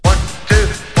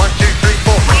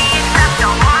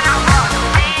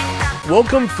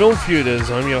Welcome, Film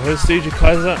Feuders. I'm your host, CJ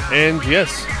Kaiser, and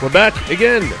yes, we're back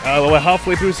again. We're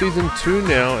halfway through season 2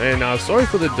 now, and sorry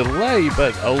for the delay,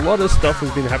 but a lot of stuff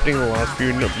has been happening in the last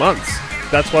few months.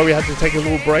 That's why we had to take a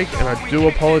little break, and I do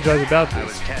apologize about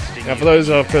this. Now, for those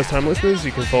first-time listeners,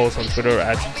 you can follow us on Twitter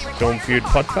at Film Feud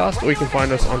Podcast, or you can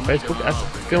find us on Facebook at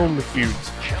Film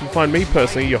Feuds. You can find me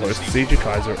personally, your host, CJ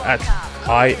Kaiser, at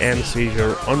I Am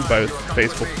CJ on both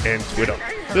Facebook and Twitter.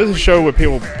 This is a show where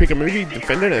people pick a movie,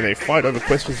 defend it, and they fight over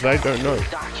questions they don't know.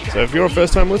 So if you're a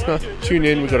first-time listener, tune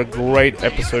in. We've got a great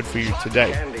episode for you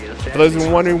today. For those who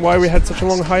are wondering why we had such a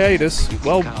long hiatus,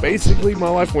 well, basically my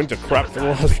life went to crap for the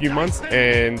last few months,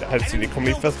 and I had Sydney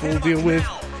Comedy Festival to deal with,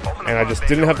 and I just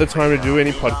didn't have the time to do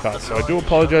any podcasts. So I do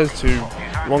apologize to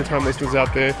long-time listeners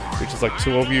out there, which is like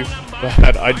 2 of you,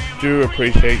 but I do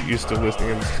appreciate you still listening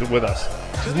and still with us.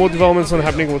 There's more developments on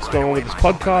happening, what's going on with this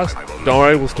podcast. Don't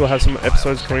worry, we'll still have some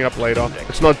episodes coming up later.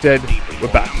 It's not dead,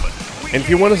 we're back. And if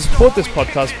you want to support this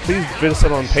podcast, please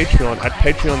visit us on Patreon at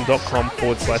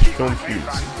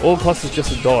patreon.com/filmfeuds. All it costs is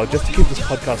just $1, just to keep this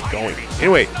podcast going.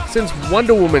 Anyway, since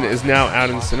Wonder Woman is now out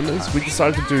in cinemas, we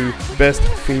decided to do Best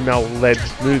Female-Led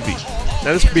Movie.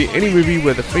 Now this could be any movie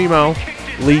where the female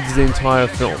leads the entire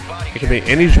film. It can be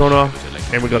any genre,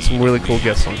 and we got some really cool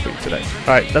guests on for you today.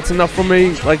 Alright, that's enough from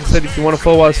me. Like I said, if you want to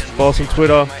follow us on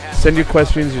Twitter. Send your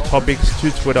questions, your topics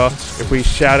to Twitter. If we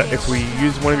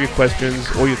use one of your questions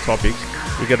or your topics,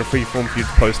 we get a free Film Feuds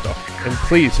poster. And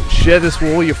please share this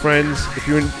with all your friends. If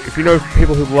you know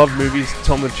people who love movies,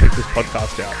 tell them to check this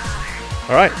podcast out.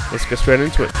 Alright, let's get straight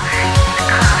into it.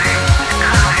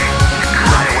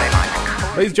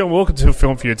 Ladies and gentlemen, welcome to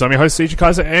Film Feuds. I'm your host, CJ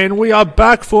Kaiser, and we are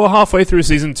back for halfway through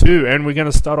season 2, and we're going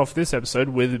to start off this episode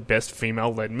with Best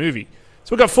Female-Led Movie.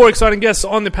 So we've got 4 exciting guests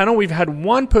on the panel. We've had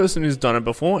 1 person who's done it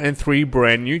before and 3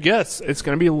 brand new guests. It's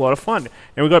going to be a lot of fun.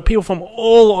 And we've got people from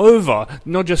all over,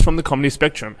 not just from the comedy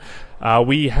spectrum.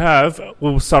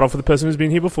 We'll start off with the person who's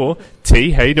been here before.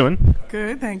 T, how you doing?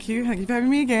 Good, thank you. Thank you for having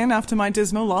me again after my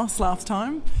dismal loss last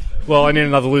time. Well, I need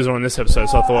another loser on this episode,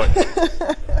 so I thought.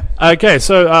 Okay,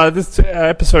 so this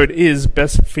episode is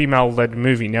Best Female-Led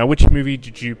Movie. Now, which movie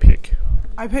did you pick?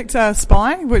 I picked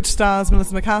Spy, which stars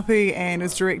Melissa McCarthy and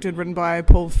is written by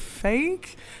Paul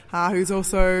Feig, who's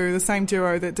also the same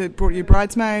duo that brought you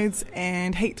Bridesmaids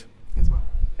and Heat as well.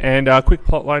 And a quick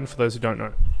plotline for those who don't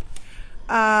know.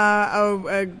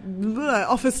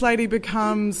 Office lady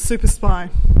becomes super spy.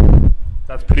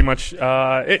 That's pretty much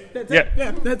it. That's it.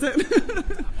 Yeah, that's it.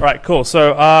 All right, cool.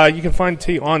 So you can find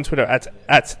T on Twitter at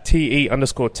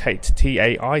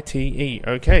TE_Tate, TAITE.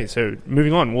 Okay, so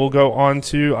moving on, we'll go on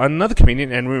to another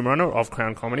comedian and room runner of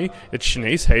Crown Comedy. It's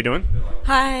Shanice. How you doing?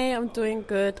 Hi, I'm doing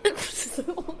good.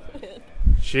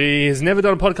 She has never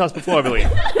done a podcast before, I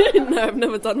believe. No, I've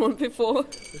never done one before.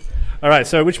 All right,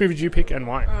 so which movie did you pick and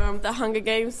why? The Hunger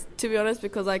Games, to be honest,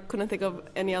 because I couldn't think of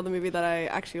any other movie that I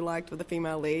actually liked with a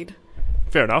female lead.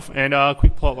 Fair enough. And a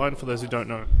quick plotline for those who don't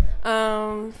know.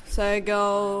 So a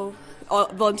girl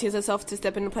volunteers herself to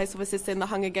step in the place of her sister in the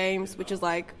Hunger Games, which is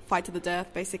like fight to the death,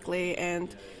 basically,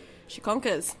 and she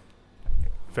conquers.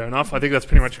 Fair enough. I think that's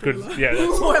pretty much a good... Yeah.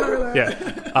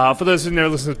 Yeah. For those who never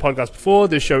listened to the podcast before,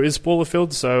 this show is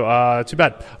spoiler-filled, so too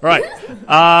bad. All right.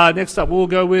 Next up, we'll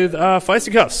go with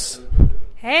Feisty Cuss.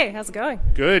 Hey, how's it going?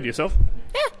 Good. Yourself?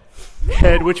 Yeah.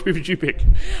 And which movie did you pick?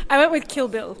 I went with Kill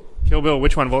Bill. Kill Bill,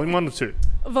 which one? Volume 1 or 2?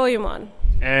 Volume 1.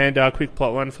 And a quick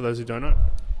plot line for those who don't know.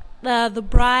 The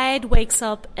bride wakes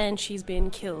up and she's been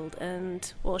killed.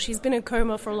 And, well, she's been in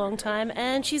coma for a long time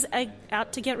and she's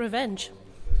out to get revenge.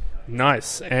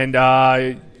 Nice. And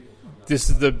this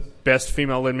is the best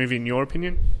female-led movie in your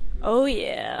opinion? Oh,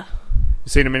 yeah.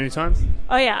 You've seen it many times?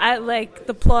 Oh, yeah. I like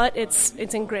the plot. It's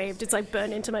engraved. It's like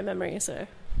burned into my memory, so...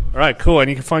 All right, cool. And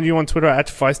you can find you on Twitter at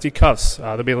Feisty Cuss.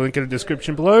 There'll be a link in the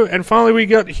description below. And finally, we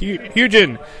got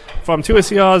Hugin from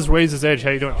 2SER's Razor's Edge. How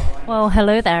you doing? Well,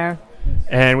 hello there.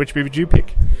 And which movie did you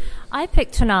pick? I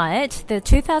picked tonight the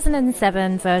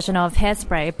 2007 version of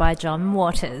Hairspray by John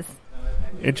Waters.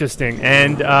 Interesting.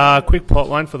 And quick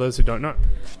plotline for those who don't know.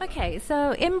 Okay,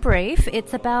 so in brief,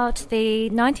 it's about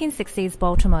the 1960s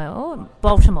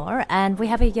Baltimore, and we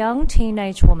have a young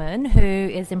teenage woman who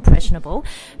is impressionable,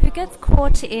 who gets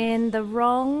caught in the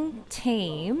wrong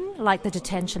team, like the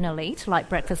detention elite, like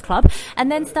Breakfast Club,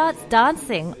 and then starts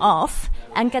dancing off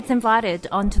and gets invited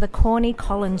onto the Corny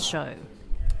Collins show.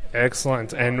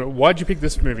 Excellent. And why'd you pick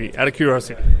this movie, out of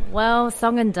curiosity? Well,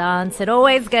 song and dance, it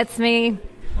always gets me.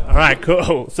 All right,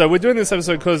 cool. So we're doing this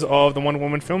episode because of the Wonder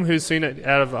Woman film. Who's seen it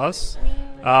out of us?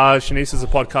 Shanice is a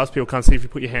podcast. People can't see if you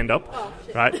put your hand up.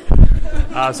 Right?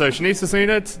 So Shanice has seen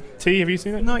it. T, have you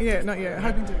seen it? Not yet.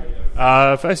 Hoping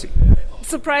to. Firstly.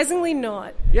 Surprisingly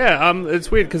not. Yeah,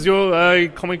 it's weird because you're a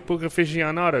comic book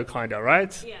aficionado, kinda,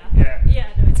 right? Yeah,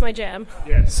 no, it's my jam.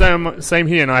 Yeah. Same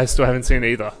here, and I still haven't seen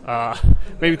it either.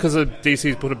 Maybe because of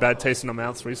DC's put a bad taste in our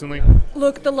mouths recently.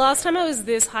 Look, the last time I was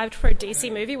this hyped for a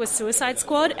DC movie was Suicide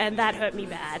Squad, and that hurt me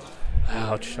bad.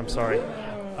 Ouch, I'm sorry.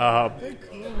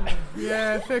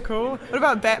 Yeah, fair call. What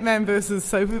about Batman versus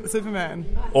Superman?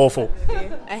 Awful.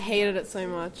 I hated it so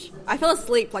much. I fell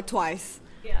asleep like twice.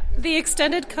 Yeah. The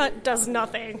extended cut does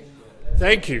nothing.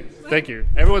 Thank you.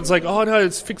 Everyone's like, oh no,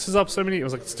 it fixes up so many. It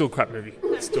was like, it's still a crap movie.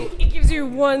 It's still. It gives you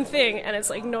one thing, and it's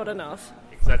like not enough.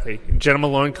 Exactly. Jenna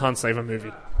Malone can't save a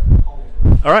movie.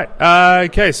 All right.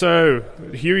 Okay, so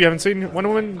Hugh, you haven't seen Wonder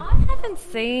Woman? I haven't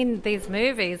seen these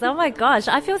movies. Oh my gosh,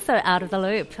 I feel so out of the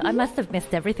loop. I must have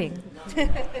missed everything.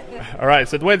 All right,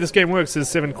 so the way this game works is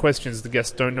 7 questions. The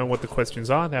guests don't know what the questions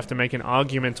are. They have to make an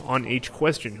argument on each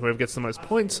question. Whoever gets the most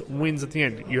points wins at the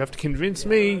end. You have to convince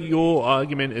me your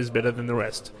argument is better than the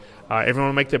rest. Everyone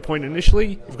will make their point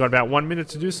initially. You've got about 1 minute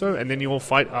to do so, and then you all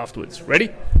fight afterwards. Ready?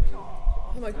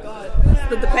 Oh my god.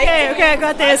 The debate. Okay, I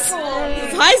got this.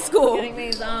 It's high school. Getting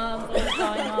these arms, what's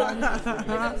going on?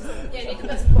 I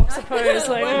suppose.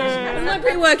 Like, It's my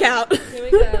pre-workout. Here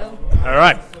we go. All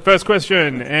right, first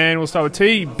question, and we'll start with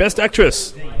T. Best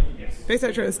Actress. Best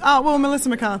actress. Oh, well, Melissa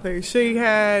McCarthy. She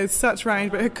has such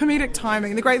range, but her comedic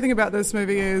timing. The great thing about this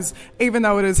movie is, even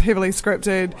though it is heavily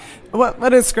scripted,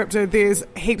 it is scripted, there's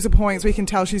heaps of points. We can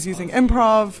tell she's using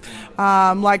improv.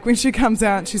 Like when she comes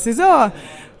out, she says,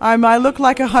 I look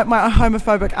like my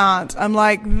homophobic aunt. I'm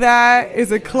like, that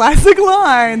is a classic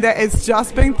line that is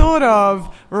just being thought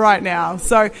of right now.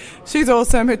 So she's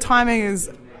awesome. Her timing is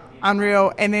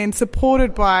unreal, and then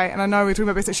supported by, and I know we're talking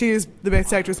about best, she is the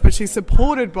best actress, but she's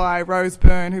supported by Rose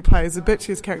Byrne, who plays the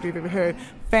bitchiest character you've ever heard.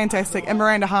 Fantastic. And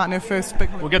Miranda Hart in her first big...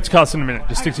 We'll get to cast in a minute.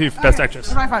 Just stick to Best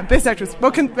Actress. Fine. Best actress.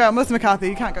 Well, Melissa McCarthy,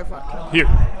 you can't go for it. Hugh.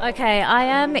 Okay, I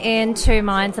am in two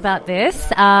minds about this.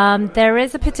 There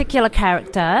is a particular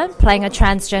character playing a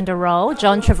transgender role,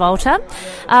 John Travolta,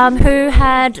 who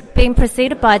had been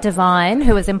preceded by Divine,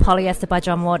 who was in Polyester by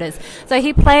John Waters. So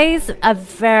he plays a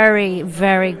very,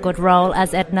 very good role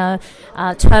as Edna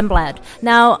Turnblad.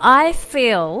 Now, I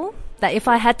feel that if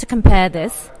I had to compare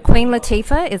this, Queen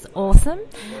Latifah is awesome,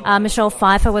 Michelle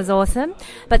Pfeiffer was awesome,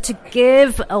 but to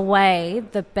give away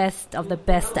the best of the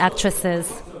best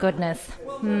actresses, goodness,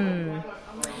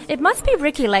 it must be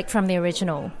Ricki Lake from the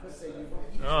original.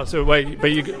 Oh, so wait, but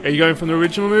are you going from the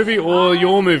original movie or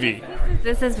your movie?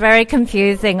 This is very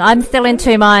confusing. I'm still in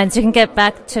two minds. You can get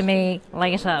back to me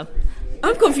later.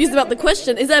 I'm confused about the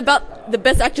question. Is it about the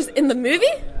best actress in the movie?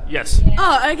 Yes.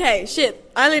 Oh, okay. Shit.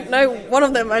 I only know one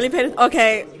of them. I only paid...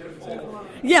 Okay.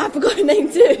 Yeah, I forgot her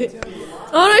name too.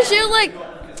 Oh no, she was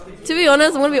like... To be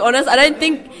honest, I'm gonna be honest, I don't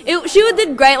think... She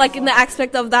did great, like, in the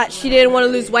aspect of that she didn't want to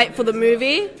lose weight for the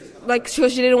movie. Like, she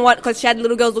didn't want... Because she had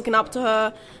little girls looking up to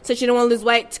her, so she didn't want to lose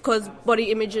weight because body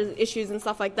image issues and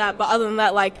stuff like that. But other than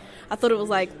that, like, I thought it was,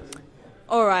 like...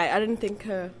 Alright, I didn't think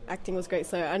her acting was great,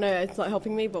 so I know it's not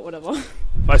helping me, but whatever.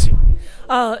 I see.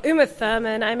 Oh, Uma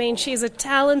Thurman. I mean, she's a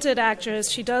talented actress.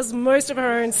 She does most of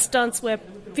her own stunts where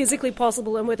physically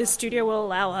possible and where the studio will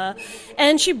allow her.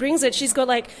 And she brings it. She's got,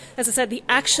 like, as I said, the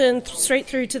action straight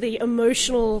through to the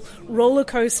emotional roller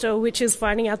coaster, which is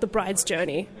finding out the bride's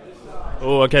journey.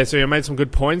 Oh, okay, so you made some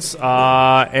good points.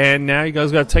 And now you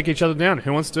guys got to take each other down.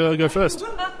 Who wants to go first?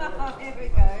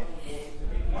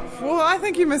 Well, I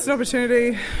think you missed an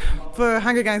opportunity for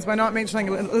Hunger Games by not mentioning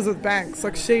Elizabeth Banks.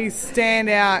 Like, she's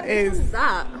standout is... What's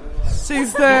that?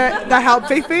 She's the help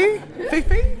Fifi?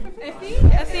 Effie.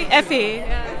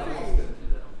 Yeah.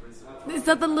 Is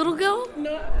that the little girl?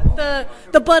 No,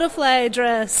 the butterfly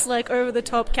dress, like over the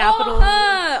top capital. Oh,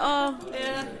 her! Oh.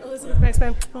 Yeah, Elizabeth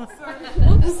Banks. Oh.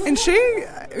 And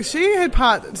she had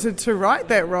part to write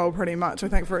that role pretty much, I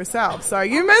think, for herself. So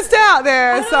you missed out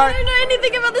there. I don't know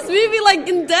anything about this movie, like,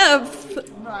 in depth.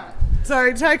 Right.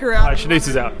 So take her out. Shanice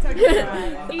is out.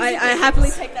 I happily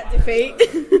take that defeat.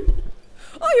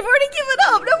 Oh, you've already given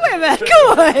up. No way, man.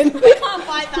 Come on. We can't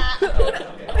fight that.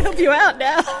 I'll help you out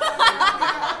now.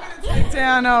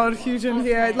 Down old Hughton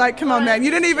here. Like, come on, man. You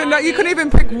didn't even know. You couldn't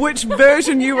even pick which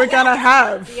version you were going to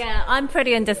have. Yeah, I'm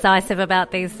pretty indecisive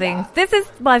about these things. This is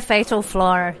my fatal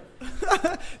flaw.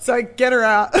 So get her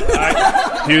out.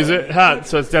 Here's it.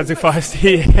 So it's down to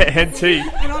Feisty and T.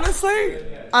 And honestly,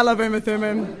 I love Uma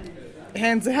Thurman.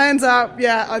 Hands up.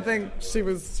 Yeah, I think she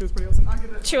was pretty awesome.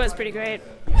 She was pretty great.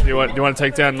 Do you want to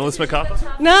take down Melissa McCarthy?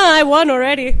 No, I won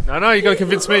already. No, you got to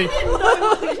convince me.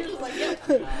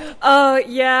 Oh,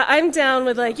 yeah, I'm down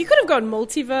with, like, you could have gone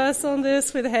multiverse on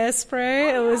this with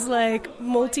Hairspray. It was, like,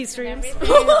 multi-streams.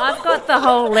 I've got the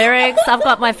whole lyrics. I've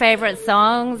got my favourite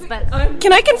songs. But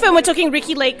Can I confirm we're talking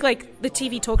Ricky Lake, like, the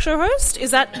TV talk show host?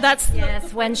 That's...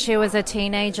 yes, when she was a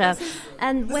teenager.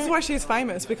 And This is why she's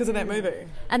famous, because of that movie.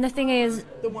 and the thing is,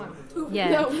 The one.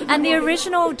 yeah, and the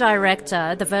original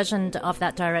director, the version of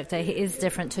that director, he is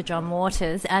different to John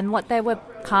Waters. And what they were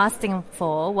casting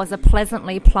for was a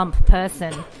pleasantly plump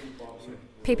person.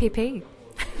 PPP.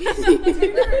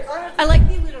 I like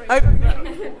the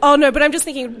alliteration. Oh, no, but I'm just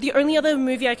thinking, the only other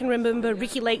movie I can remember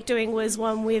Ricky Lake doing was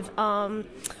one with,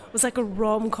 was like a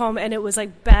rom-com, and it was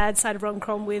like bad side of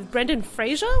rom-com with Brendan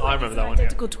Fraser. I remember that one, yeah.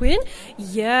 Identical twin.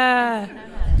 Yeah.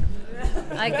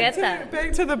 I get that.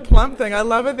 Back to the plump thing. I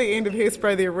love at the end of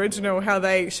Hairspray, the original, how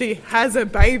she has a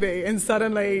baby and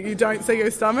suddenly you don't see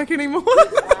her stomach anymore.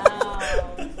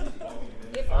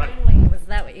 If only it was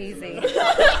that easy.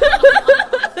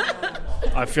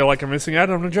 I feel like I'm missing out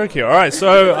on a joke here. All right,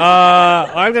 so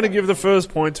I'm going to give the first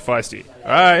point to Feisty. All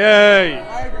right, yay!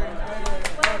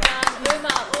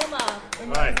 All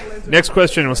right, next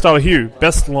question. We'll start with Hugh.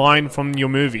 Best line from your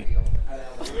movie.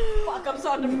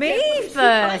 Me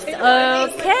first.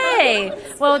 Okay.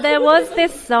 Well, there was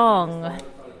this song,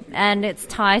 and it's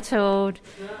titled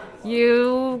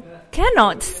 "You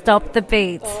Cannot Stop the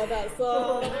Beat." That's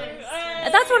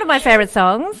one of my favourite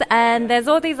songs, and there's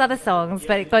all these other songs,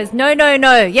 but it goes no, no,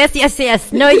 no, yes, yes,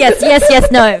 yes, no, yes, yes,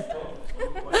 yes, no.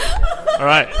 All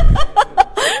right.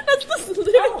 That's the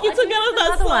lyric you took out of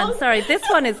that Another song. one. Sorry, this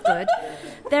one is good.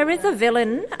 There is a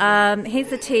villain. He's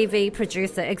a TV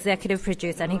producer, executive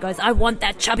producer, and he goes, "I want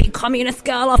that chubby communist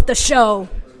girl off the show."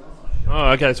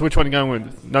 Oh, okay. So which one are you going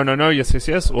with? No, no, no, yes, yes,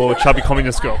 yes, or chubby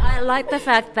communist girl? I like the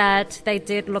fact that they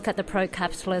did look at the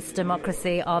pro-capitalist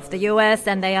democracy of the US,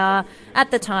 and they are,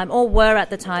 at the time, or were at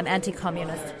the time,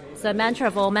 anti-communist. So mantra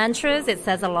of all mantras, it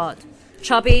says a lot.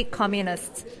 Chubby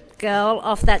communist girl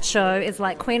off that show is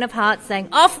like Queen of Hearts saying,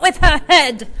 "Off with her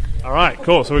head!" All right,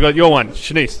 cool. So we got your one,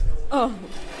 Shanice. Oh,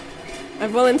 I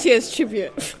volunteer as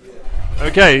tribute.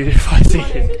 Okay,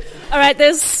 Feisty. All right,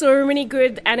 there's so many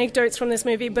good anecdotes from this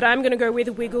movie, but I'm going to go with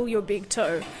 "Wiggle Your Big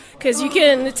Toe" because you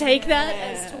can take that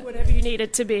as to whatever you need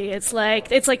it to be. It's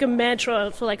like a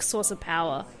mantra for like source of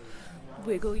power.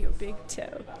 Wiggle your big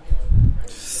toe.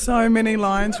 So many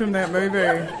lines from that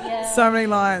movie. So many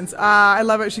lines. I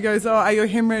love it. She goes, "Oh, are your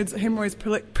hemorrhoids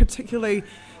particularly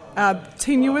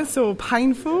tenuous or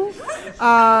painful?"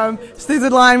 So there's a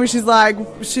line where she's like,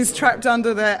 she's trapped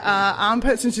under the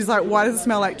armpits, and she's like, "Why does it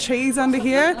smell like cheese under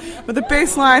here?" But the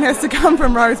best line has to come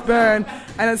from Rose Byrne,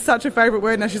 and it's such a favourite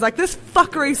word now. She's like, "This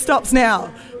fuckery stops now,"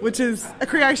 which is a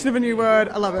creation of a new word.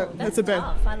 I love it. It's a bit.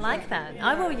 I like that.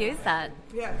 I will use that.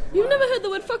 You've never heard the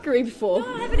word fuckery before?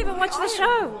 I haven't even watched the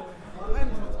show.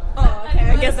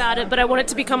 I guess about it, but I want it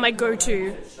to become my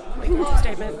go-to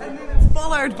statement.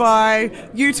 Followed by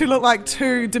you two look like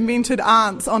two demented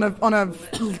aunts on a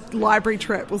library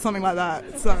trip or something like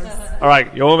that. So All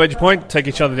right, you all made your point. Take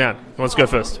each other down. Who wants to go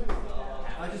first?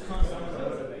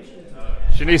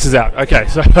 Shanice is out. Okay,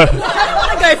 so I want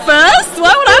to go first?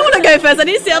 Why would I want to go first? I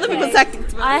need to see other people's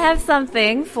tactics. I have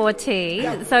something for tea.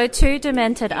 So two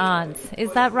demented aunts.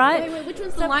 Is that right? Wait, which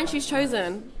one's the line she's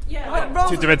chosen?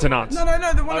 two demented aunts. no,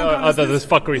 the one I'm doing This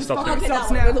fuckery stops now. Okay,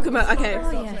 Stops now. now. Look at okay.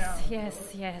 Yes.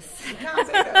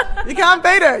 You can't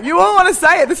beat it. You all want to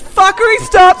say it. This fuckery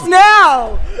stops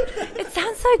now. It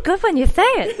sounds so good when you say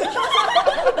it.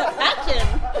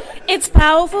 It's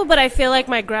powerful, but I feel like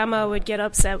my grandma would get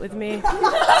upset with me.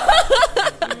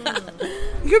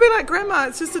 You could be like, "Grandma,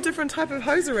 it's just a different type of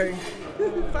hosiery."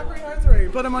 Fuckery hosiery.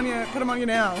 Put them on you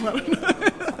now.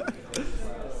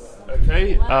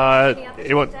 Okay,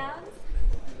 what?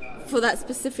 For that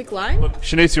specific line?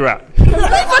 Shanice, you're out. I'm really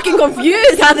fucking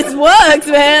confused how this works,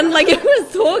 man. Like,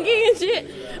 everyone's talking and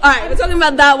shit. Alright, we're talking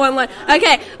about that one line.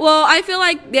 Okay, well, I feel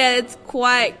like, yeah, it's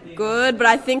quite good, but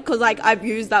I think because, like, I've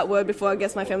used that word before, I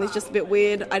guess my family's just a bit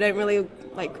weird. I don't really,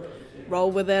 like, roll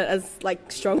with it as,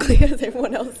 like, strongly as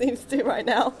everyone else seems to right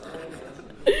now.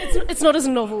 It's not as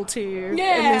novel to you in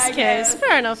this case. guess.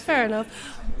 Fair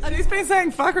enough. She's been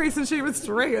saying fuckery since she was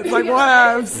 3. It's like, what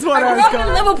else? What else? I grew up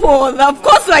in Liverpool, of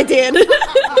course I did.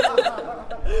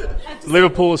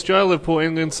 Liverpool, Australia, Liverpool,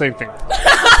 England, same thing.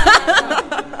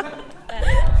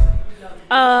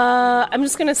 I'm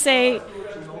just going to say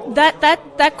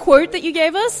that quote that you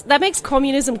gave us, that makes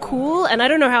communism cool, and I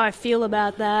don't know how I feel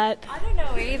about that. I don't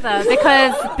know either,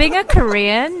 because being a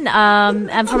Korean,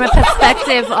 and from a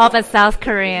perspective of a South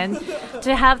Korean,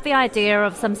 to have the idea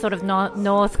of some sort of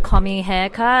North commie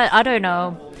haircut, I don't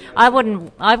know. I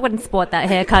wouldn't sport that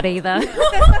haircut either.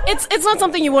 It's not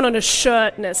something you want on a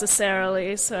shirt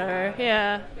necessarily, so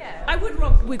yeah. I would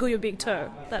rock Wiggle Your Big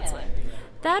Toe. That's it.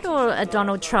 That or a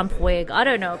Donald Trump wig, I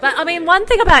don't know. But I mean, one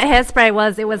thing about Hairspray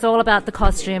was it was all about the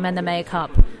costume and the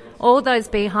makeup. All those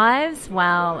beehives,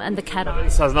 wow, and the cat eyes.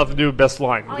 This has nothing to do with best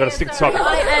line. We've got to stick to topic.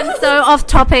 I am so off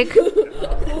topic.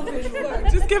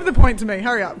 Just give the point to me.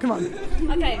 Hurry up. Come on.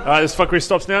 Okay. All right, this fuckery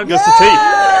stops now. Goes to T.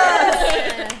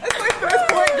 That's my first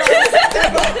point,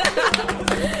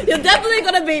 guys. You're definitely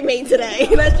gonna beat me today.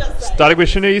 Let's just say. Starting with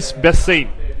Shanice, best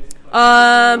scene.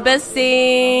 Best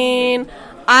scene.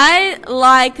 I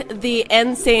like the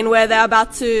end scene where they're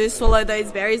about to swallow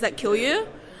those berries that kill you,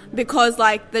 because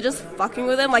like they're just fucking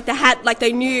with them. Like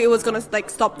they knew it was gonna like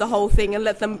stop the whole thing and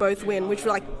let them both win, which were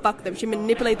like fuck them. She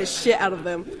manipulated the shit out of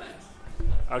them.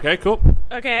 Okay, cool.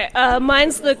 Okay,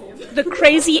 mine's the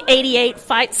crazy 88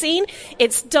 fight scene.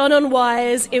 It's done on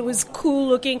wires. It was cool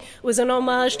looking. It was an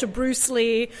homage to Bruce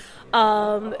Lee.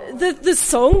 The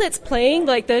song that's playing,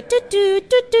 like the do,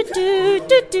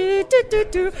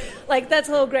 like that's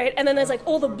all great. And then there's like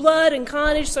all the blood and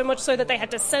carnage, so much so that they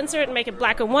had to censor it and make it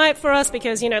black and white for us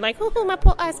because, you know, like, oh, my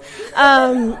poor eyes.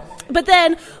 But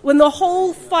then when the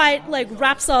whole fight like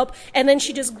wraps up and then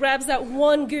she just grabs that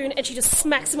one goon and she just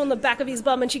smacks him on the back of his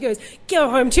bum and she goes, "Go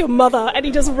home to your mother," and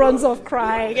he just runs off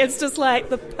crying. It's just like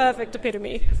the perfect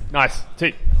epitome. Nice.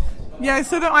 T. Yeah,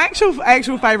 so the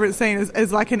actual favourite scene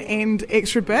is like an end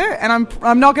extra bit, and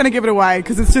I'm not going to give it away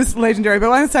because it's just legendary. But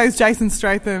what I want to say is Jason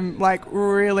Statham like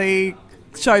really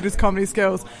showed his comedy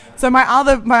skills. So my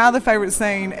other favourite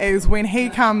scene is when he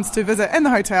comes to visit in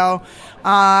the hotel,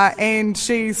 and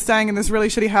she's staying in this really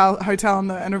shitty hotel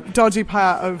in a dodgy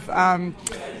part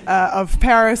of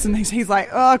Paris, and he's like,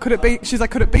 "Oh, could it be?" She's like,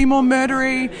 "Could it be more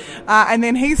murdery?" And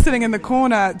then he's sitting in the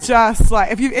corner, just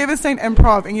like, if you've ever seen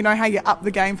improv and you know how you up the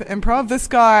game for improv, this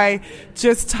guy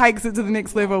just takes it to the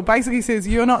next level. Basically says,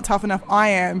 "You're not tough enough, I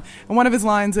am." And one of his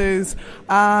lines is,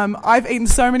 "I've eaten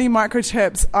so many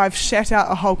microchips, I've shat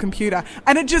out a whole computer,"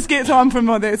 and it just gets on from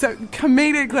there. So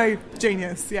comedically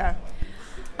genius, yeah.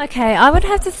 Okay, I would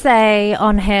have to say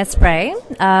on Hairspray,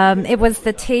 it was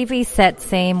the TV set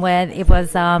scene where it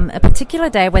was a particular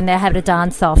day when they had a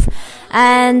dance-off.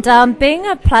 And being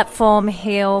a platform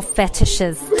heel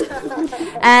fetishist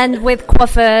and with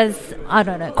coiffeurs, I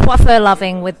don't know, coiffeur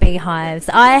loving with beehives,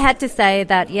 I had to say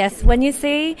that, yes, when you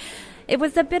see... It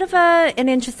was a bit of an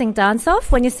interesting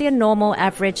dance-off. When you see a normal,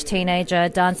 average teenager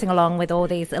dancing along with all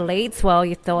these elites, well,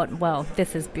 you thought, well,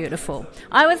 this is beautiful.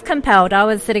 I was compelled. I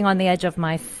was sitting on the edge of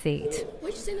my seat.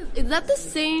 Which scene is that? The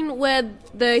scene where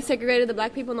they segregated the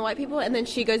black people and the white people, and then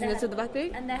she goes into the black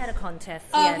thing? And they had a contest,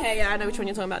 Oh, yes. okay, yeah, I know which one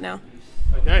you're talking about now.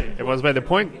 Okay, everyone's made their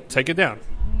point. Take it down.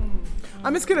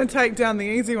 I'm just going to take down the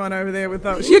easy one over there with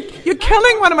those. You're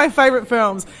killing one of my favourite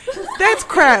films. That's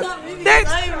crap. That's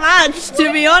So much,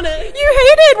 to be honest. you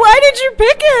hate it. Why did you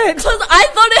pick it? Because I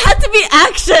thought it had to be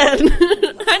action.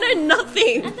 I know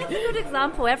nothing. That's a good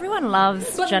example. Everyone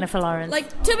loves Jennifer Lawrence.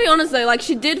 Like, to be honest though, like,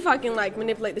 she did fucking, like,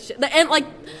 manipulate the shit. The end, like...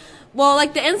 Well,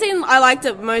 like, the end scene, I liked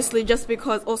it mostly just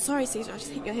because... Oh, sorry, Caesar, I just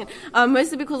hit your hand.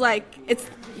 Mostly because, like, it's...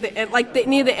 the end, like,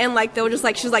 near the end, like, they were just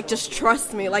like... She's like, just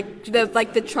trust me. Like,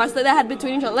 the trust that they had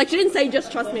between each other. Like, she didn't say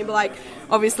just trust me, but, like,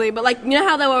 obviously. But, like, you know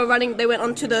how they were running... They went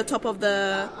onto the top of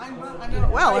the...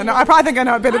 Well, and I probably think I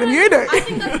know it better than you do. I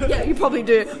think that's... Yeah, you probably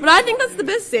do. But I think that's the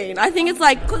best scene. I think it's,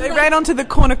 like... They ran onto the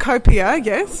cornucopia,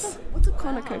 yes. What's a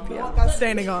cornucopia? They're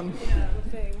standing on.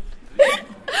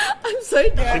 I'm so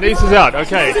dead. Denise is out.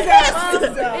 Okay.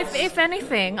 If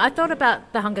anything, I thought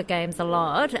about the Hunger Games a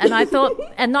lot, and I thought,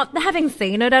 and not having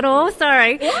seen it at all,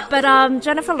 sorry, but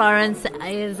Jennifer Lawrence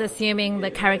is assuming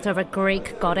the character of a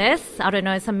Greek goddess. I don't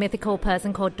know, some mythical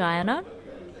person called Diana,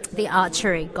 the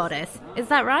archery goddess. Is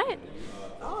that right?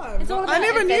 It's all about I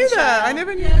never knew adventure. that. I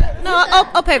never knew that. No,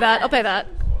 I'll pay that. I'll pay that.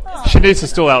 Shanice is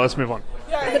still out. Let's move on.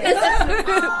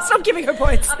 Stop giving her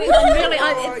points. I mean,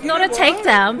 it's not a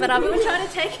takedown, but I'm trying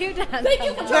to take you down.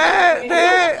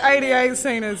 That 88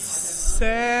 scene is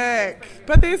sick.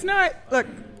 But there's no... Look,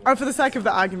 for the sake of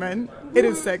the argument, It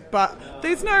is sick, but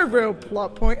there's no real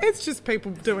plot point. It's just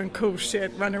people doing cool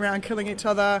shit, running around killing each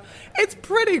other. It's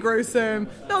pretty gruesome.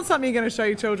 Not something you're going to show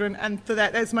your children, and for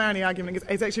that's my only argument.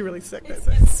 It's actually really sick.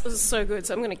 It's so good,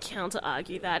 so I'm going to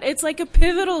counter-argue that. It's like a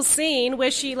pivotal scene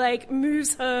where she like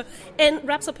moves her and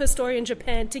wraps up her story in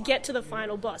Japan to get to the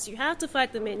final boss. You have to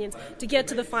fight the minions to get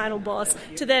to the final boss,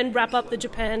 to then wrap up the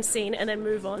Japan scene and then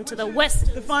move on to the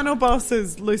West. The final boss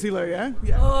is Lucy Liu, yeah?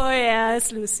 Oh yeah,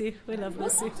 it's Lucy. We love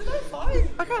Lucy.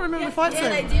 I can't remember the fight scene. Yeah,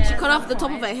 they did. She cut off the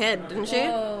top of her head, didn't she?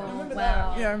 Oh,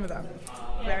 wow. Yeah, I remember that.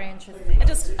 Very interesting.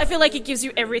 I feel like it gives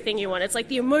you everything you want. It's like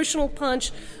the emotional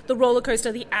punch, the roller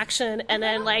coaster, the action, and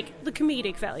then like the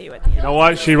comedic value at the end. You know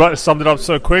what? She summed it up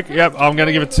so quick. Yep, I'm going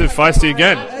to give it to Feisty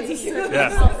again.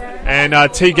 Yeah.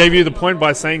 And T gave you the point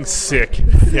by saying sick.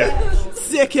 Yeah.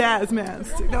 Sick ass, man.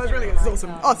 No, it's really good. It's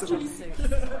awesome. Awesome.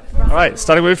 All right,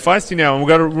 starting with Feisty now, and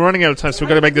we're running out of time, so we've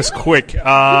got to make this quick. To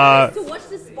watch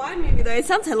this spy movie though, it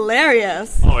sounds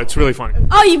hilarious. Oh, it's really funny.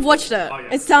 Oh, you've watched it? Oh,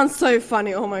 yeah. It sounds so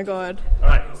funny. Oh my god. All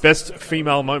right, best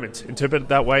female moment. Interpret it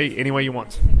that way, any way you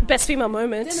want. Best female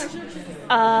moment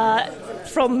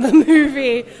from the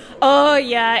movie. Oh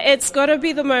yeah, it's got to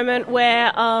be the moment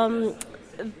where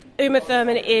Uma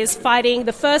Thurman is fighting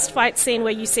the first fight scene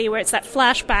where you see where it's that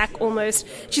flashback almost.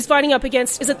 She's fighting up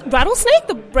against, is it Rattlesnake?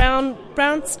 The brown,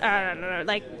 I don't know,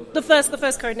 like the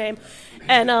first code name.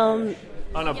 And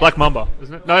Oh no, Black Mamba,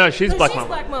 isn't it? No, she's Black Mamba.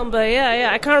 Black Mamba, yeah.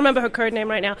 I can't remember her code name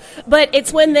right now. But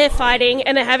it's when they're fighting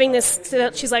and they're having this,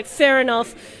 she's like, fair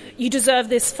enough, you deserve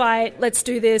this fight, let's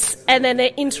do this. And then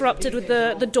they're interrupted with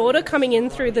the daughter coming in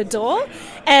through the door.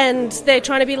 And they're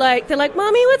trying to be like, they're like,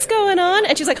 Mommy, what's going on?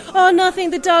 And she's like, oh, nothing,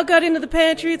 the dog got into the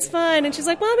pantry, it's fine. And she's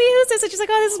like, Mommy, who's this? And she's like,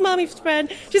 oh, this is Mommy's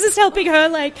friend. She's just helping her,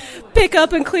 like, pick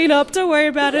up and clean up, don't worry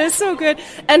about it, it's so good.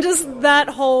 And just that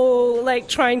whole, like,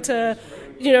 trying to,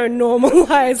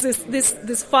 normalize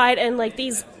this fight and, like,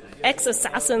 these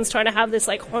ex-assassins trying to have this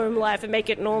like home life and make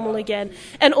it normal again.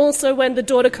 And also when the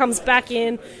daughter comes back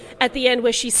in at the end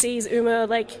where she sees Uma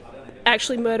like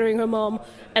actually murdering her mom,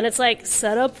 and it's like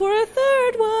set up for a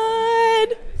third one.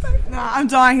 No, I'm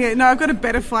dying here. No, I've got a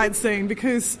better fight scene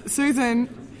because Susan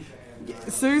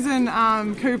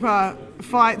Cooper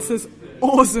fights this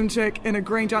awesome chick in a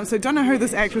green jumpsuit. Don't know who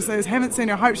this actress is, haven't seen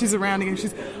her, hope she's around again.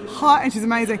 She's hot and she's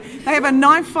amazing. They have a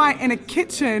knife fight in a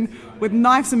kitchen with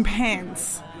knives and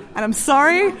pans. And I'm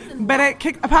sorry, but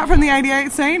apart from the 88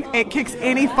 scene, it kicks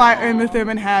any fight Uma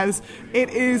Thurman has. It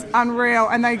is unreal,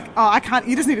 and I can't,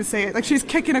 you just need to see it. Like, she's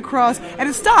kicking across, and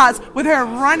it starts with her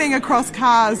running across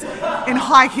cars in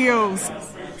high heels.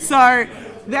 So,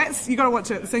 you gotta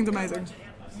watch it, the scene's amazing.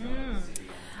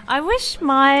 I wish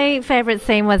my favourite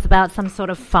scene was about some sort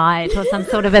of fight or some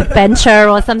sort of adventure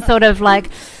or some sort of like,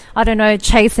 I don't know,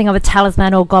 chasing of a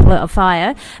talisman or goblet of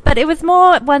fire. But it was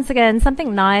more, once again,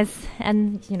 something nice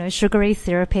and, sugary,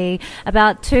 syrupy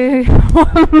about two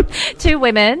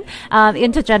women,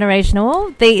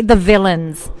 intergenerational, the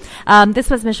villains. This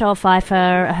was Michelle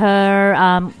Pfeiffer,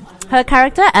 her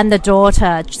character and the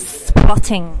daughter just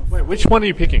plotting. Wait, which one are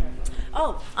you picking?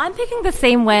 Oh, I'm picking the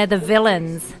scene where the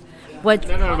villains...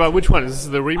 No, but which one? Is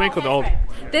this the remake or the old?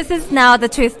 This is now the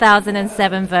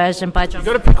 2007 version by John. You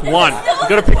gotta pick one. I'm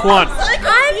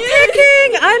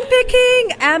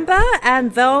picking Amber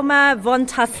and Velma von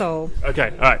Tussle.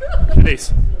 Okay, alright.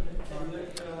 Denise.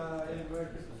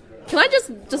 Can I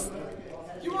just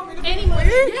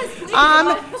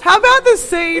How about the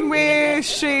scene where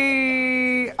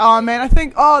she... Oh, man, I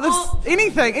think...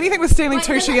 anything with Stanley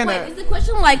Tucci in it. Is the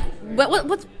question like...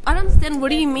 What's... I don't understand. What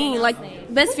do you mean?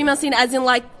 Like, best female scene as in,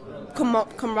 like,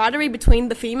 camaraderie between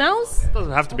the females? It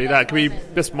doesn't have to be that. It could be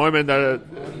best moment that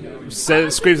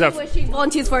screams out... Where she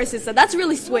volunteers for her sister. That's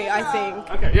really sweet, I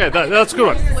think. Okay, yeah, that's a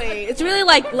good one. Sweet. It's really,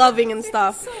 like, loving and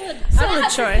stuff. Solid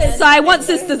choice. So I want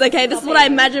sisters, okay? This is what I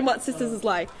imagine what sisters is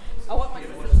like. I want my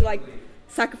sister to, like,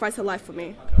 sacrifice her life for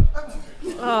me.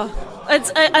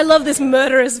 I love this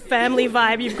murderous family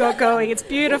vibe you've got going. It's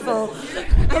beautiful.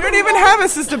 I don't even have a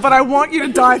sister, but I want you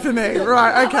to die for me.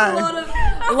 Right, okay.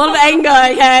 A lot of anger,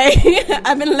 okay?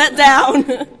 I've been let down.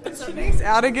 She's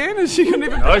out again? Is she going to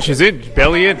even... Oh, she's in.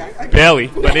 Barely in. Barely,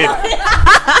 but in.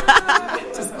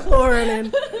 Just clawing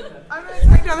in. I'm going to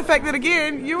take down the fact that,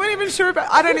 again, you weren't even sure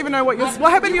about... I don't even know what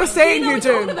happened you're saying you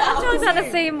do. I'm talking about a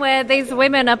scene where these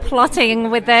women are plotting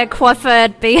with their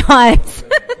coiffured beehives.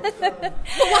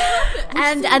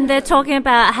 And they're talking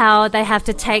about how they have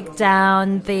to take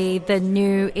down the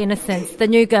new innocence, the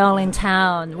new girl in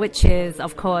town, which is,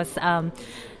 of course,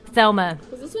 Thelma.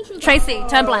 Tracy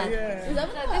Turnblad.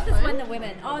 This is when the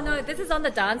women... Oh, no, this is on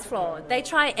the dance floor. They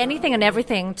try anything and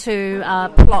everything to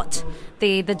plot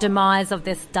the demise of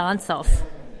this dance-off.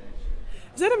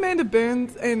 Is that Amanda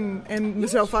Burns and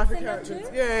Michelle Pfeiffer characters?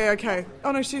 Yeah, okay.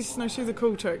 Oh no, she's a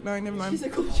cool chick. No, never mind. She's a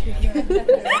cool chick.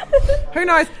 Who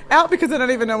knows? Out because I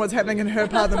don't even know what's happening in her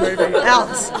part of the movie. Out.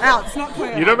 It's not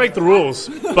clear. You don't make the rules,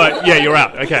 but yeah, you're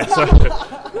out. Okay,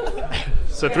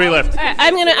 so 3 left. All right,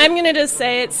 I'm gonna just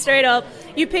say it straight up.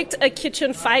 You picked a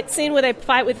kitchen fight scene where they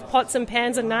fight with pots and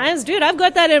pans and knives. Dude, I've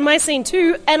got that in my scene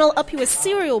too, and I'll up you a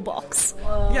cereal box.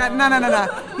 Yeah, no.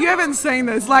 You haven't seen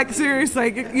this. Like, seriously,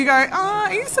 you go,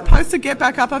 are you supposed to get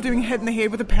back up after being hit in the head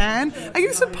with a pan? Are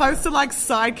you supposed to, like,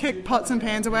 sidekick pots and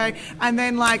pans away? And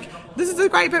then, like, this is a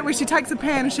great bit where she takes a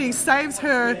pan and she saves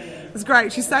her... It's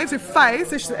great. She saves her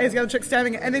face as the other chick's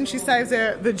stabbing it, and then she saves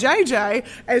the JJ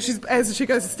as she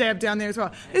goes to stab down there as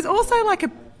well. There's also, like,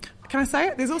 a... Can I say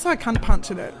it? There's also a cunt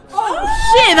punch in it.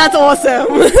 Oh shit, that's awesome.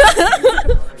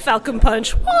 Falcon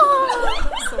punch.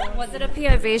 Was it a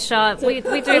POV shot? We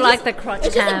do like the crotch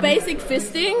It's just a cam. basic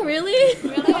fisting, really?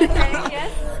 Really? Okay,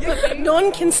 yes.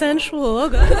 Non-consensual. Oh,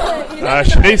 God.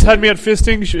 Shanice had me at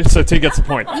fisting, so T gets the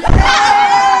point.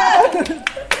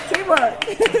 Teamwork.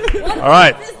 All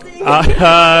right.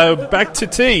 Back to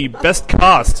T. Best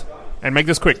cast. And make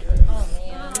this quick.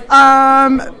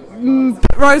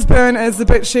 Rose Byrne as the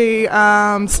bitchy,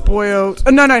 spoiled...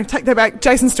 No, take that back.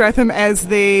 Jason Statham as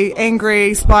the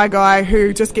angry spy guy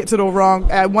who just gets it all wrong.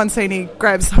 One scene he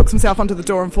hooks himself onto the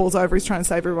door and falls over. He's trying to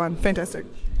save everyone. Fantastic.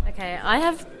 Okay, I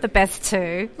have the best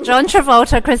two. John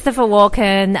Travolta, Christopher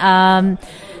Walken,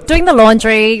 doing the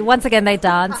laundry. Once again, they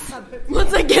dance.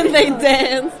 Once again, they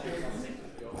dance.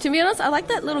 To be honest, I like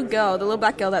that little girl, the little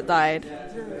black girl that died.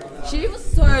 She was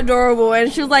so adorable,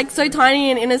 and she was like so tiny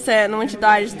and innocent, and when she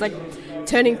died, it's like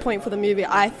turning point for the movie,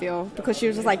 I feel, because she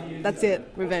was just like, that's it,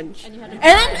 revenge. And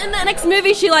then in the next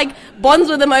movie, she like bonds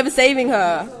with him over saving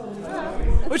her.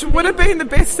 Which would have been the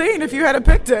best scene if you had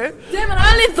picked it. Damn it,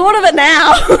 I only thought of it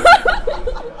now.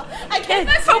 I came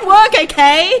back from work,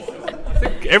 okay?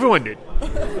 Everyone did.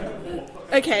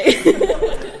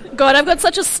 Okay. God, I've got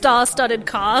such a star-studded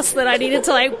cast that I needed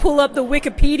to like pull up the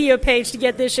Wikipedia page to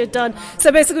get this shit done.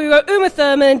 So basically, we got Uma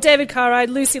Thurman, David Cartwright,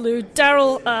 Lucy Liu,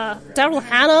 Daryl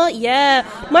Hannah, yeah,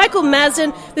 Michael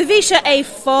Madsen, Vivisha A.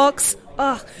 Fox,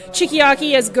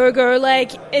 Chikiaki as Go-Go.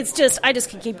 Like, it's just, I just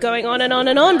can keep going on and on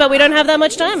and on, but we don't have that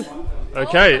much time.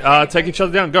 Okay, take each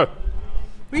other down. Go.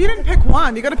 Well, you didn't pick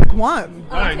one. You got to pick one.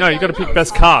 No, you got to pick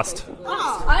best cast.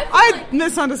 I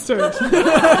misunderstood.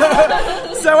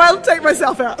 So I'll take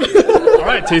myself out. All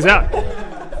right, T's out.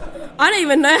 I don't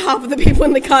even know half of the people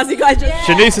in the cast. You guys just...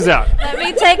 Shanice is out. Let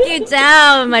me take you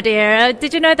down, my dear.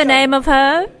 Did you know the name of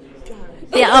her?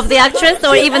 Yeah, of the actress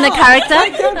or even the character?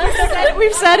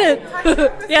 We've said it.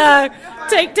 Yeah,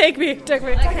 take me.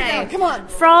 Okay, come on.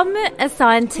 From a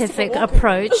scientific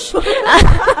approach. You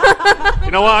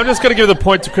know what? I'm just going to give the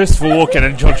point to Christopher Walken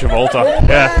and John Travolta.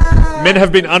 Yeah, men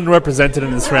have been unrepresented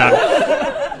in this round.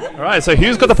 All right, so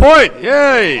Hugh's got the point.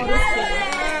 Yay!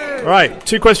 All right,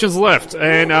 2 questions left,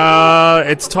 and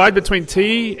it's tied between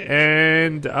T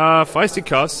and Feisty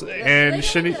Cuss and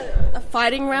Shanice. A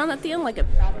fighting round at the end, like a...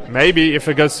 Maybe if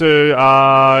it goes to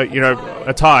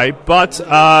a tie, but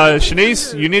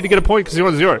Shanice, you need to get a point because you're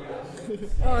on 0.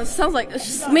 Oh, it sounds like it's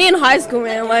just me in high school,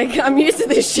 man. Like, I'm used to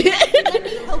this shit.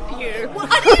 Help you. Well,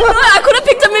 I didn't know. I could have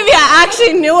picked a movie I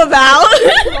actually knew about.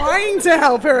 Trying to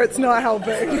help her, it's not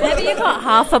helping. Maybe you got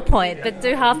half a point, but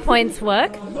do half points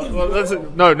work?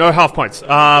 Well, no half points.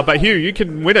 But Hugh, you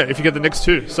can win it if you get the next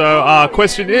 2. So,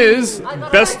 question is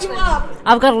best.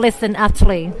 I've got to listen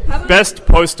aptly. Best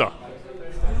poster.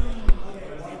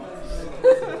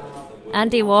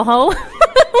 Andy Warhol.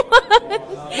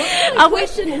 What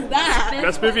question is that?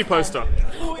 Best movie poster.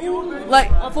 Like,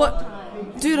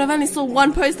 what? Dude, I've only saw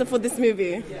one poster for this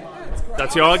movie.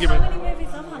 That's your argument.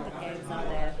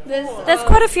 There's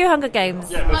quite a few Hunger Games.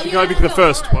 Yeah, but you can only pick the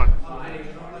first one.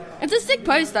 It's a sick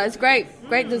poster. It's great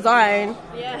design.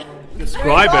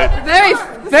 Describe it. Very,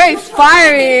 very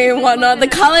fiery and whatnot. The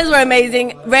colors were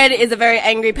amazing. Red is a very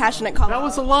angry, passionate color. That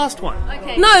was the last one.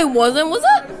 No, it wasn't. Was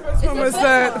it?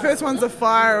 The first one's the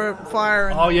fire.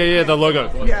 And, Oh yeah, the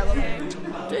logo. yeah.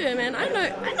 Dude, man, I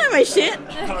know my shit.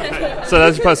 So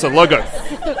that's your poster logo.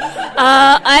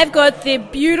 I've got the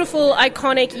beautiful,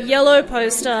 iconic yellow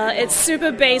poster. It's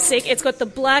super basic. It's got the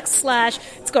black slash.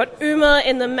 It's got Uma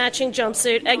in the matching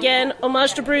jumpsuit. Again,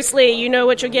 homage to Bruce Lee. You know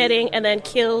what you're getting. And then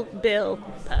Kill Bill.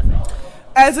 Perfect.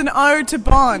 As an ode to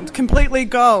Bond, completely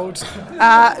gold.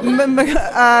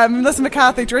 Melissa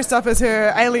McCarthy dressed up as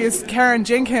her alias Karen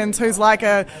Jenkins, who's like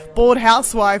a bored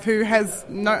housewife who has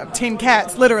 10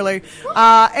 cats, literally.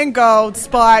 In gold,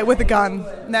 spy with a gun.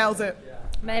 Nails it.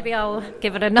 Maybe I'll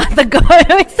give it another go.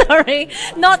 Sorry,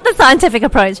 not the scientific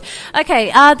approach.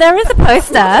 Okay, there is a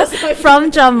poster from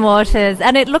John Waters,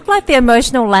 and it looked like the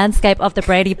emotional landscape of the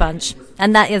Brady Bunch,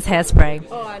 and that is Hairspray.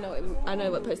 Oh, I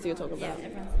know what poster you're talking about.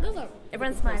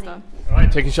 Everyone's smiling. All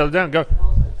right, take each other down. Go.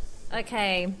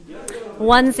 Okay,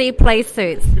 onesie play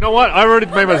suits. You know what? I already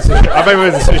made my decision.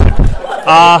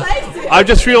 I've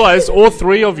just realised all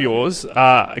three of yours,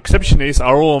 except Shanice,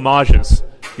 are all homages.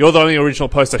 You're the only original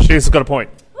poster. Shanice has got a point.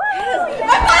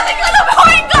 I got a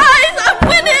point, guys! I'm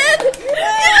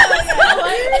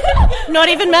winning! Not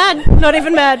even mad. Not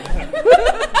even mad.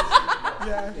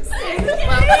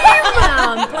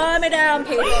 Blow me down,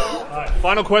 people.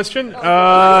 Final question.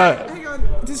 Hang on.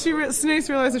 Does Denise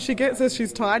realise if she gets this,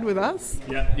 she's tied with us?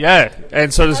 Yeah,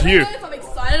 and so does Hugh. I don't know if I'm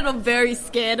excited or very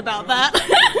scared about that.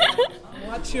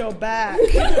 Watch your back.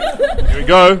 Here we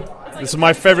go. This is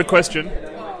my favourite question.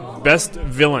 Best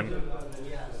villain.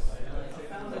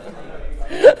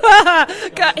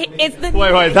 God, it's the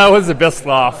Wait, that was the best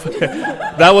laugh.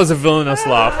 That was a villainous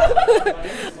laugh.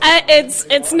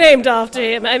 It's named after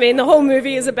him. I mean, the whole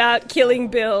movie is about killing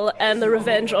Bill and the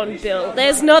revenge on Bill.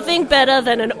 There's nothing better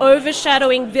than an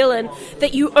overshadowing villain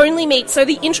that you only meet. So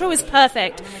the intro is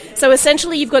perfect. So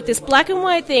essentially, you've got this black and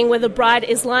white thing where the bride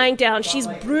is lying down. She's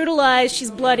brutalized.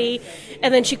 She's bloody.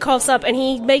 And then she coughs up, and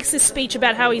he makes this speech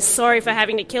about how he's sorry for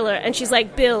having to kill her. And she's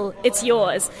like, Bill, it's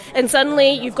yours. And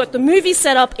suddenly, you've got the movie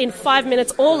set up in 5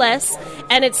 minutes or less,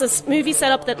 and it's a movie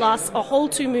setup that lasts a whole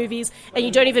 2 movies, and you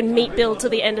don't even meet Bill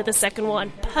till the end of the second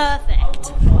one.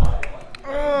 Perfect.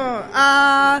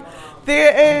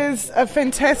 There is a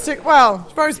fantastic...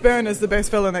 Well, Rose Byrne is the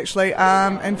best villain, actually. I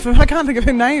can't think of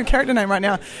her character name right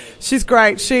now. She's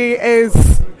great. She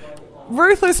is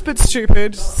ruthless but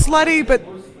stupid, slutty but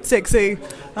sexy,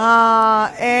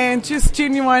 and just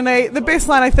genuinely... The best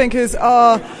line, I think, is,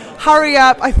 hurry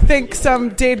up, I think some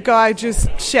dead guy just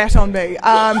shat on me.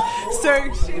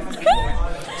 So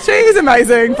she's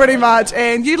amazing, pretty much,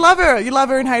 and you love her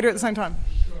and hate her at the same time.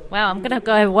 Wow, I'm going to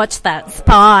go watch that.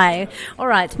 Spy. All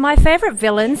right, my favourite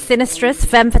villain, sinistrous,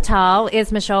 femme fatale,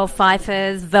 is Michelle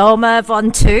Pfeiffer's Velma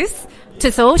von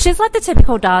Tussle. She's like the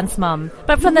typical dance mum,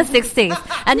 but from the 60s.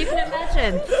 And you can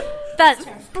imagine that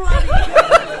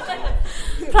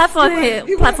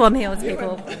platform heels,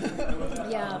 people.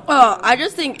 Yeah. Oh, I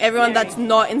just think everyone that's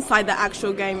not inside the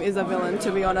actual game is a villain,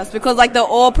 to be honest, because like they're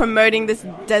all promoting this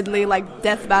deadly like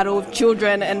death battle of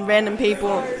children and random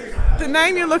people. The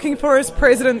name you're looking for is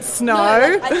President Snow.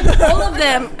 I think all of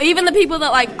them, even the people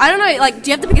that like, I don't know, like, do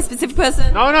you have to pick a specific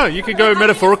person? No, you can go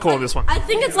metaphorical on this one. I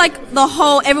think it's like the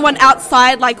whole, everyone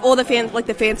outside, like all the fans, like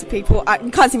the fancy people, I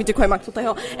can't see me do quite much, what the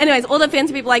hell. Anyways, all the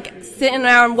fancy people like sitting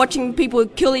around watching people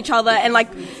kill each other and like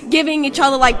giving each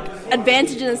other like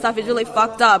advantages and stuff is really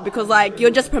fucked up because like you're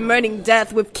just promoting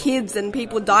death with kids and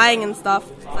people dying and stuff.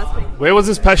 So that's pretty... Where was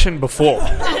this passion before?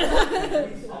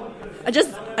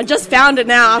 I just found it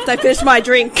now after I finished my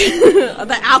drink.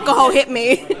 The alcohol hit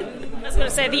me. I was going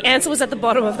to say the answer was at the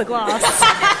bottom of the glass.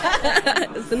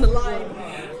 It's in the line.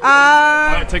 All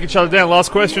right, take each other down. Last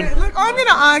question. Look, I'm going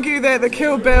to argue that the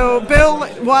Kill Bill,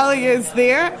 while he is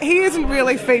there, he isn't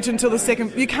really featured until the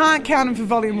second. You can't count him for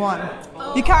volume 1.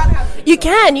 You can't have... You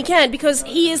can, because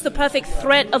he is the perfect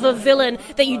threat of a villain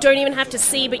that you don't even have to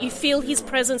see, but you feel his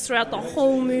presence throughout the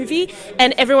whole movie,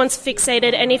 and everyone's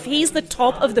fixated. And if he's the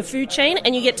top of the food chain,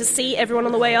 and you get to see everyone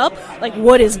on the way up, like,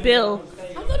 what is Bill?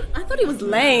 I thought he was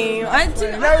lame. I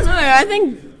don't know. I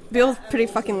think Bill's pretty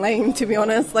fucking lame, to be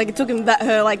honest. Like, it took him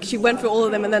she went through all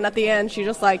of them, and then at the end, she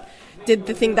just, like, did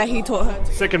the thing that he taught her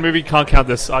to. Second movie, can't count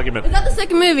this argument. Is that the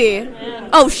second movie? Yeah.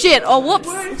 Oh, shit. Oh, whoops.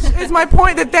 It's my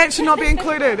point that should not be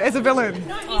included as a villain.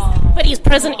 But he's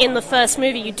present in the first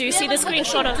movie. You do see the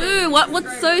screenshot of him. Dude,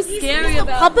 what's so scary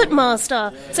about Puppet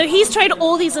Master. So he's trained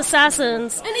all these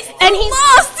assassins. And he's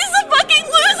lost. He's a fucking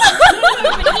loser.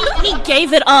 he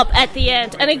gave it up at the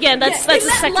end. And again, that's the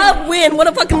second... Love win. What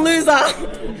a fucking loser.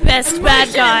 Best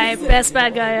bad guy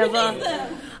ever.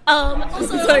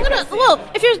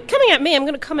 If you're coming at me, I'm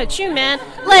gonna come at you, man.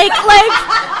 Like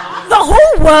the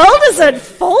whole world is at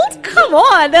fault. Come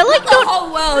on, they're like the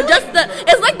whole world.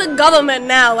 It's like the government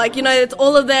now. Like it's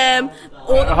all of them.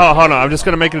 Hold on, I'm just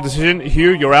gonna make a decision.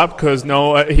 Hugh, you're out because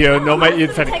mate, you're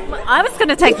defending. I was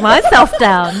gonna take myself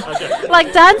down. Okay.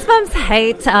 Like dance mums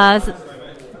hate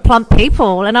plump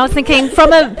people, and I was thinking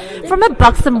from a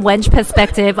buxom wench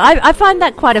perspective, I find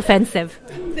that quite offensive.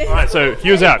 Alright, so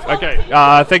Hugh's out. Okay.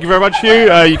 Thank you very much,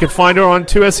 Hugh. You can find her on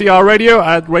 2SER Radio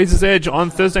at Razor's Edge on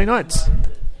Thursday nights.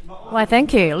 Why,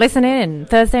 thank you. Listen in.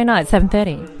 Thursday night,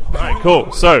 7:30. Alright,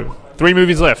 cool. So, 3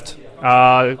 movies left.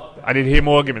 I need to hear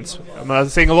more arguments. I'm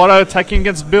seeing a lot of attacking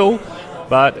against Bill.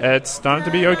 but it's starting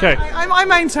to be okay. I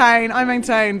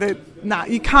maintain that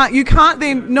you can't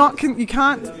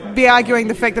be arguing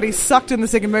the fact that he sucked in the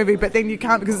second movie, but then you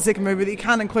can't, because it's the second movie, that you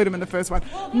can't include him in the first one.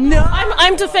 No,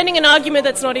 I'm defending an argument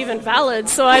that's not even valid,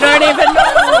 so I don't even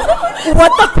know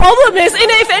what the problem is. And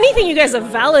if anything, you guys are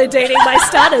validating my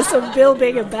status of Bill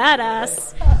being a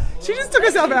badass. She just took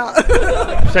herself out.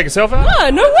 Take yourself out? Oh,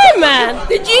 no way, man.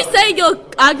 Did you say your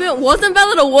argument wasn't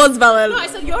valid or was valid? No, I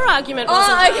said your argument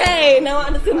wasn't Oh, okay. Now I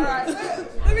understand.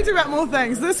 Let me talk about more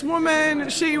things. This woman,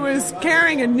 she was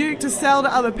carrying a nuke to sell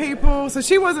to other people, so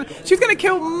she was going to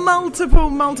kill multiple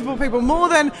people, more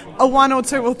than a 1 or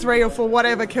 2 or 3 or 4,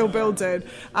 whatever Kill Bill did.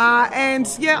 And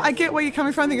yeah, I get where you're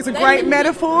coming from. I think it's a great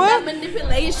metaphor. That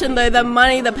manipulation, though, the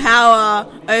money, the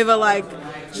power over, like,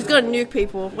 she's gonna nuke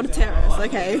people. What a terrorist.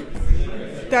 Okay.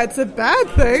 That's a bad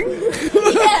thing.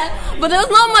 Yeah, but there's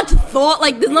not much thought.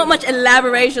 Like, there's not much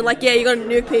elaboration. Like, yeah, you're gonna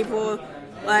nuke people.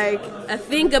 Like, I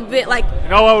think a bit like... You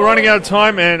know what, we're running out of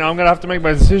time, and I'm going to have to make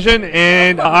my decision,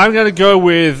 and I'm going to go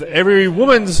with every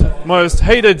woman's most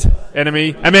hated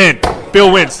enemy, a man.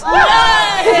 Bill wins. Our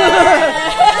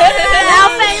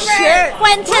favorite,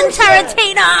 Quentin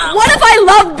Tarantino. What if I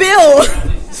love Bill?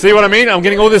 See what I mean? I'm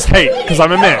getting all this hate, because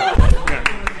I'm a man.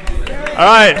 All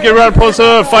right, give a round of applause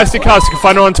to Feisty Cuffs. You can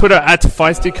find her on Twitter at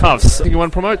Feisty Cuffs. You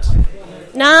want to promote?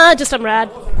 Nah, just I'm rad.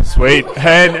 Sweet.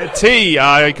 And T, you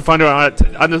can find her at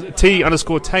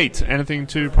T_Tate. Anything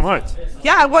to promote?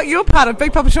 Yeah, what you're part of,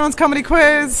 Big Papa Sean's Comedy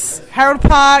Quiz, Harold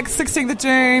Park, 16th of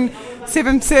June,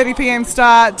 7:30 p.m.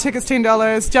 start, tickets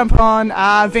 $10, jump on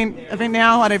event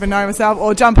now, I don't even know myself,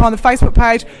 or jump on the Facebook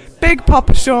page, Big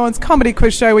Papa Sean's Comedy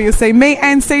Quiz Show, where you'll see me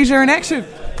and Seizure in action.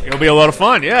 It'll be a lot of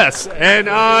fun, yes. And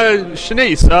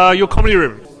Shanice, your comedy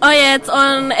room. Oh yeah, it's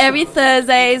on every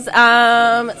Thursdays,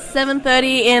 7:30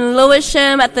 in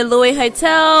Lewisham at the Louis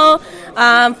Hotel.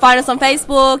 Find us on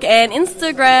Facebook and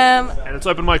Instagram. And it's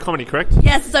open mic comedy, correct?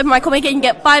 Yes, it's open mic comedy. You can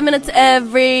get 5 minutes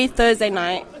every Thursday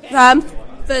night.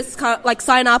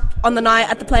 Sign up on the night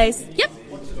at the place. Yep.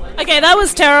 Okay, that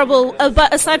was terrible,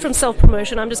 but aside from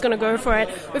self-promotion, I'm just going to go for it.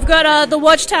 We've got The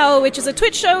Watchtower, which is a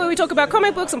Twitch show where we talk about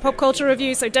comic books and pop culture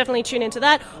reviews, so definitely tune into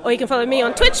that. Or you can follow me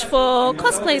on Twitch for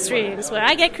cosplay streams, where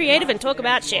I get creative and talk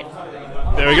about shit.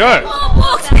 There we go. More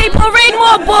books, people, read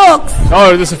more books!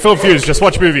 Oh, this is Film Fuse, just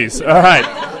watch movies. All right.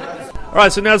 All right,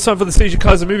 so now it's time for the Seizure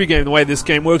Kaiser movie game. The way this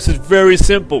game works is very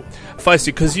simple. Feisty,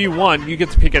 because you won, you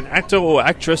get to pick an actor or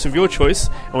actress of your choice,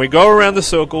 and we go around the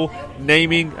circle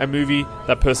naming a movie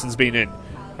that person's been in.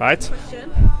 Right?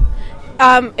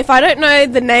 If I don't know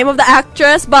the name of the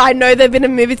actress, but I know they've been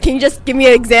in movies, can you just give me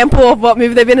an example of what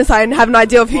movie they've been in so I have an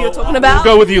idea of who you're talking about?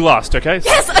 We'll go with you last, okay?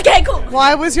 Yes, okay, cool.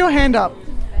 Why was your hand up?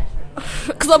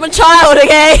 Because I'm a child,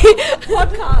 okay?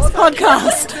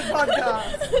 Podcast.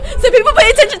 So people pay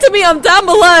attention to me, I'm down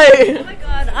below. Oh my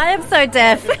god, I am so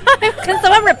deaf. Can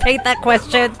someone repeat that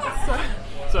question?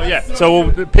 So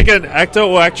we'll pick an actor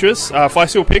or actress,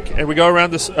 Feisty will pick, and we go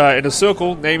around this in a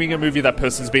circle naming a movie that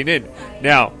person's been in.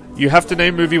 Now, you have to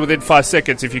name a movie within 5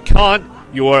 seconds. If you can't,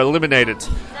 you are eliminated,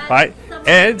 right?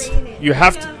 And you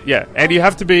have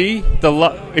to be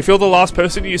if you're the last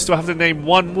person, you still have to name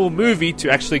one more movie to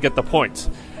actually get the point.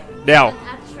 Now,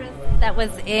 That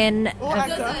was in... or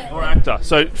actor.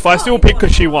 So Feisty will pick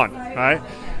because she won, right?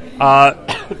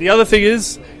 The other thing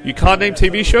is, you can't name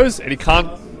TV shows, and you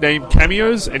can't name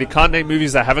cameos, and you can't name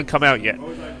movies that haven't come out yet.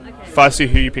 Feisty,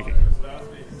 who are you picking?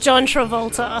 John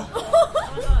Travolta.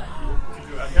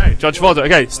 Okay, John Travolta.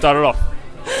 Okay, start it off.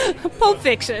 Pulp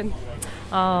Fiction.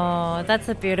 Oh, that's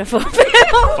a beautiful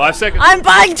film. 5 seconds. I'm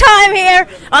buying time here.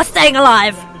 Oh, Staying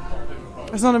Alive.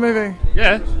 It's not a movie.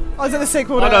 Yeah. Oh, is it the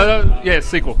sequel Oh, to no. Yeah,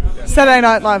 sequel. Saturday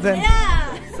Night Live then?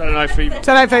 Saturday Night Fever.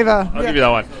 Saturday Fever. I'll give you that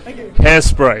one.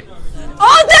 Hairspray.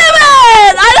 Oh, damn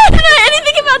it! I don't know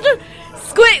anything about the...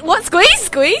 Squeeze?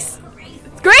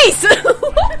 Grease!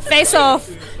 Face Off.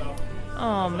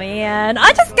 Oh, man.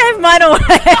 I just gave mine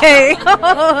away.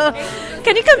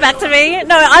 Can you come back to me?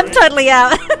 No, I'm totally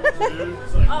out.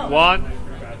 1.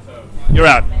 You're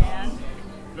out.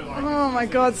 Oh my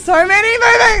god, so many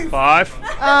movies! 5.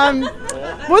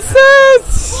 What's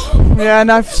this? Yeah,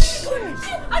 no.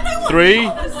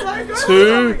 3.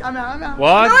 2. I'm out.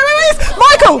 1. No, wait.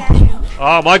 Michael!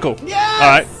 Oh, Michael. Yes!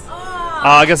 Alright.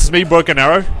 I guess it's me, Broken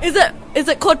Arrow. Is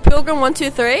it called Pilgrim 1, 2,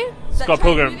 3? Scott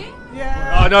Pilgrim.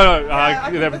 Yeah. Oh, no.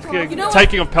 You know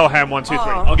Taking of Pelham 1, 2, 3.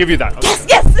 I'll give you that.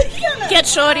 Yes! Get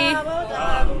Shorty.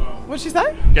 What'd she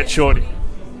say? Get Shorty.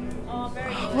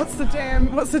 What's the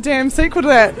damn sequel to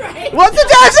that? What's the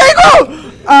damn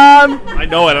sequel? I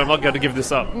know it. I'm not going to give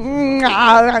this up.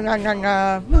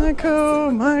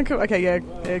 Michael. Okay, yeah,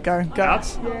 go.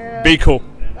 Out? Be cool.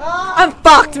 I'm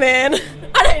fucked, man.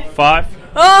 5,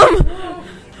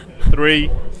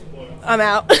 3, I'm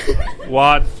out.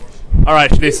 1. All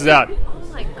right, Shanice is out. Oh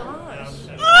my gosh.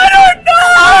 I don't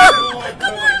know.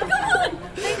 Come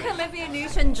on. Think Olivia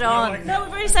Newton-John. No,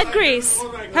 we've already said Grease.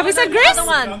 Have we said Grease?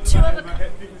 Another one.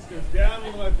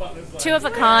 Two of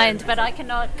a kind, but I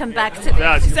cannot come back to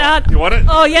Yeah, this. Out. you want it?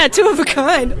 Oh yeah, two of a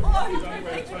kind.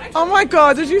 Oh my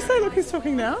god, did you say look who's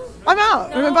talking now? I'm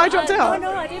out. Remember I dropped out.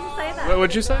 No, I didn't say that.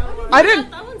 What'd you say? I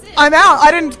didn't. I'm out.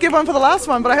 I didn't give one for the last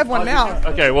one, but I have one now.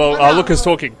 Okay, well, look who's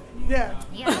talking. Yeah.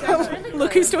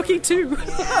 Look who's talking too.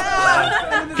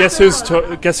 Guess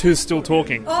who's still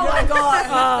talking? Oh my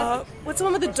god. What's the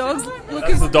one with the dogs? Look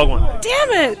That's the dog one.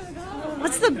 Damn it!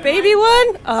 What's the baby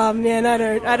one? Oh man, I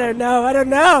don't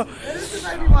know.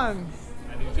 Maybe one.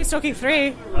 He's talking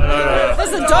 3.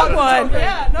 That's the dog one.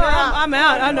 Yeah, no, I'm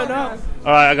out. I don't know.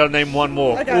 All right, I got to name one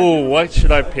more. Okay. Ooh, what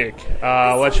should I pick?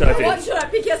 What should I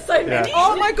pick? Yes, so many.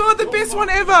 Oh my god, the best one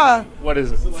ever. What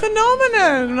is it?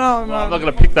 Phenomenon. No, I'm no. not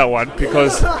going to pick that one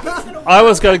because I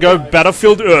was going to go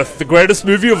Battlefield Earth, the greatest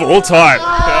movie of all time.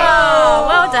 Oh,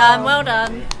 well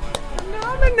done.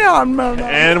 Phenomenon.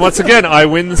 And once again, I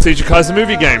win the Siege of Kaiser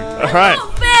movie game. All right.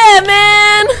 Fair,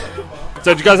 man.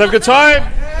 So did you guys have a good time?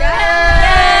 Yeah.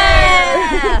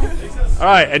 All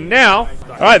right, and now...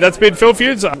 All right, that's been Film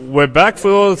Feuds. We're back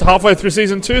for halfway through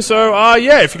season 2. So,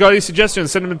 yeah, if you got any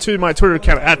suggestions, send them to my Twitter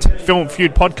account at Film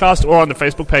Feud Podcast or on the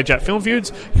Facebook page at Film Feuds.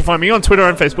 You can find me on Twitter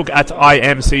and Facebook at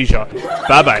IamSeizure.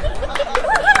 Bye-bye.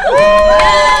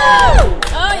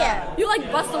 Oh yeah. You like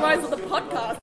Busta Rhymes with the podcast.